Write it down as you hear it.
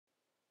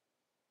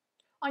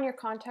On your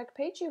contact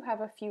page, you have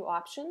a few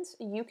options.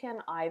 You can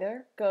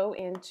either go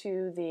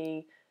into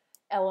the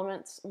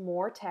Elements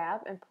More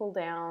tab and pull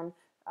down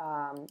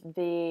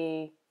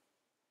the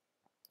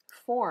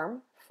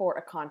form for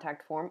a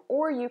contact form,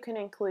 or you can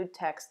include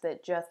text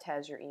that just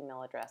has your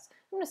email address.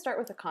 I'm going to start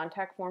with a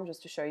contact form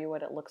just to show you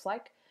what it looks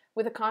like.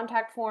 With a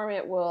contact form,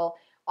 it will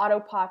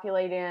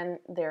auto-populate in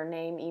their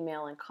name,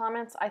 email, and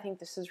comments. I think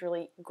this is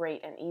really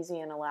great and easy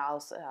and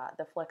allows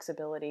the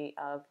flexibility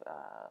of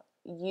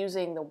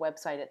using the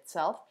website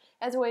itself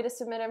as a way to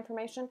submit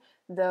information,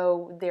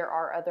 though there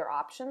are other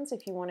options.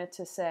 If you wanted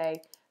to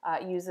say,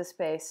 use the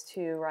space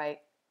to write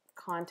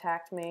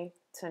contact me,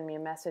 send me a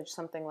message,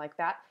 something like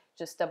that,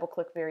 just double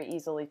click, very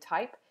easily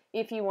type.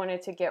 If you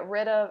wanted to get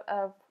rid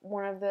of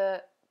one of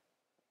the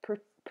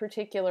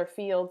particular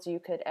fields, you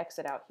could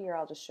exit out here.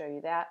 I'll just show you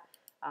that.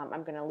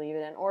 I'm going to leave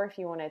it in. Or if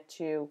you wanted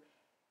to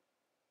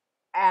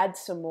add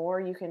some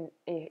more, you can,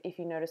 if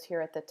you notice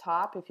here at the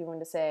top, if you want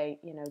to say,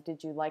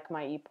 did you like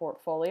my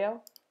ePortfolio?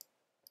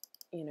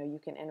 You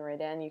can enter it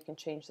in. You can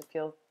change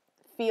the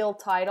field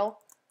title.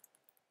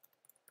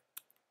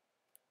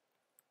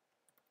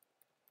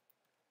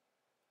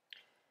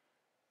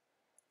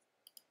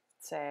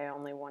 Say I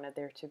only wanted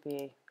there to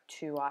be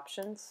 2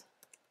 options.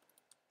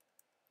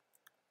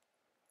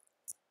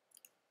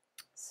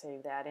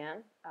 Save that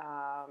in.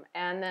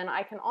 And then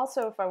I can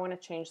also, if I want to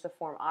change the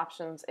form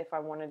options, if I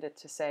wanted it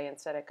to say,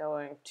 instead of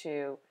going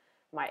to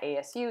my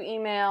ASU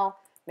email,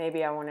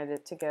 maybe I wanted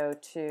it to go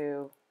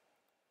to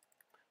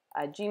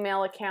a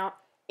Gmail account,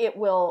 it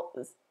will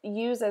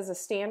use as a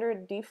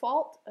standard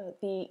default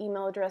the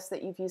email address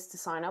that you've used to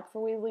sign up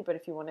for Weebly, but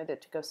if you wanted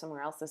it to go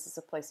somewhere else, this is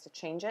a place to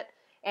change it.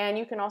 And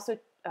you can also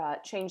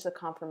change the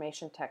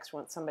confirmation text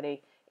once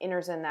somebody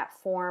enters in that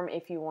form.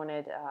 If you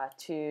wanted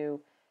to,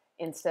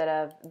 instead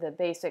of the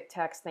basic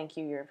text, thank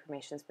you, your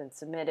information has been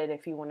submitted,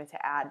 if you wanted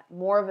to add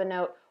more of a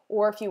note,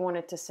 or if you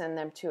wanted to send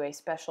them to a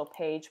special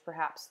page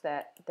perhaps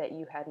that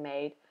you had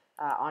made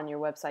on your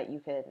website, you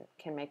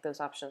can make those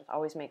options.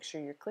 Always make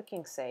sure you're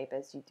clicking save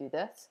as you do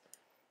this,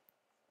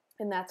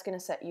 and that's going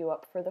to set you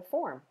up for the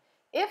form.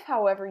 If,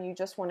 however, you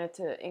just wanted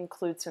to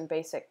include some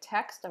basic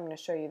text, I'm going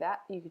to show you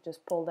that. You could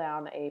just pull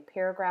down a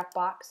paragraph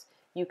box.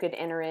 You could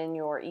enter in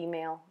your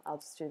email. I'll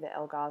just do the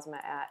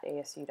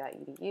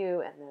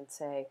lgosma@asu.edu and then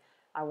say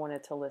I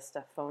wanted to list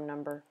a phone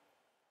number.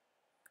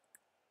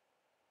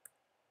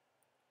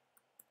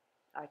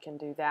 I can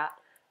do that.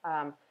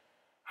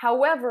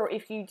 However,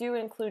 if you do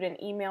include an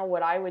email,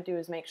 what I would do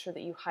is make sure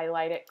that you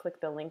highlight it,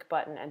 click the link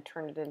button, and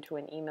turn it into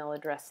an email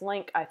address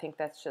link. I think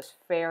that's just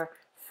fair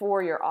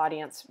for your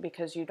audience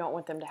because you don't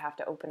want them to have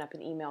to open up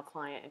an email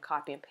client and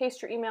copy and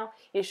paste your email.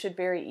 It should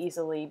very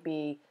easily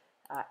be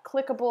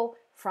clickable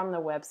from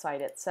the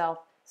website itself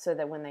so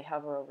that when they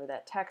hover over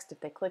that text, if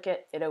they click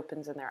it, it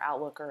opens in their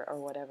Outlook or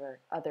whatever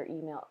other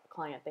email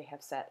client they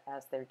have set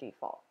as their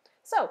default.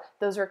 So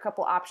those are a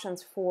couple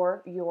options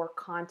for your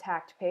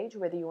contact page,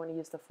 whether you want to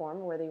use the form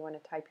or whether you want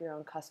to type your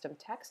own custom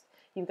text.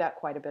 You've got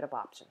quite a bit of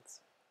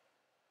options.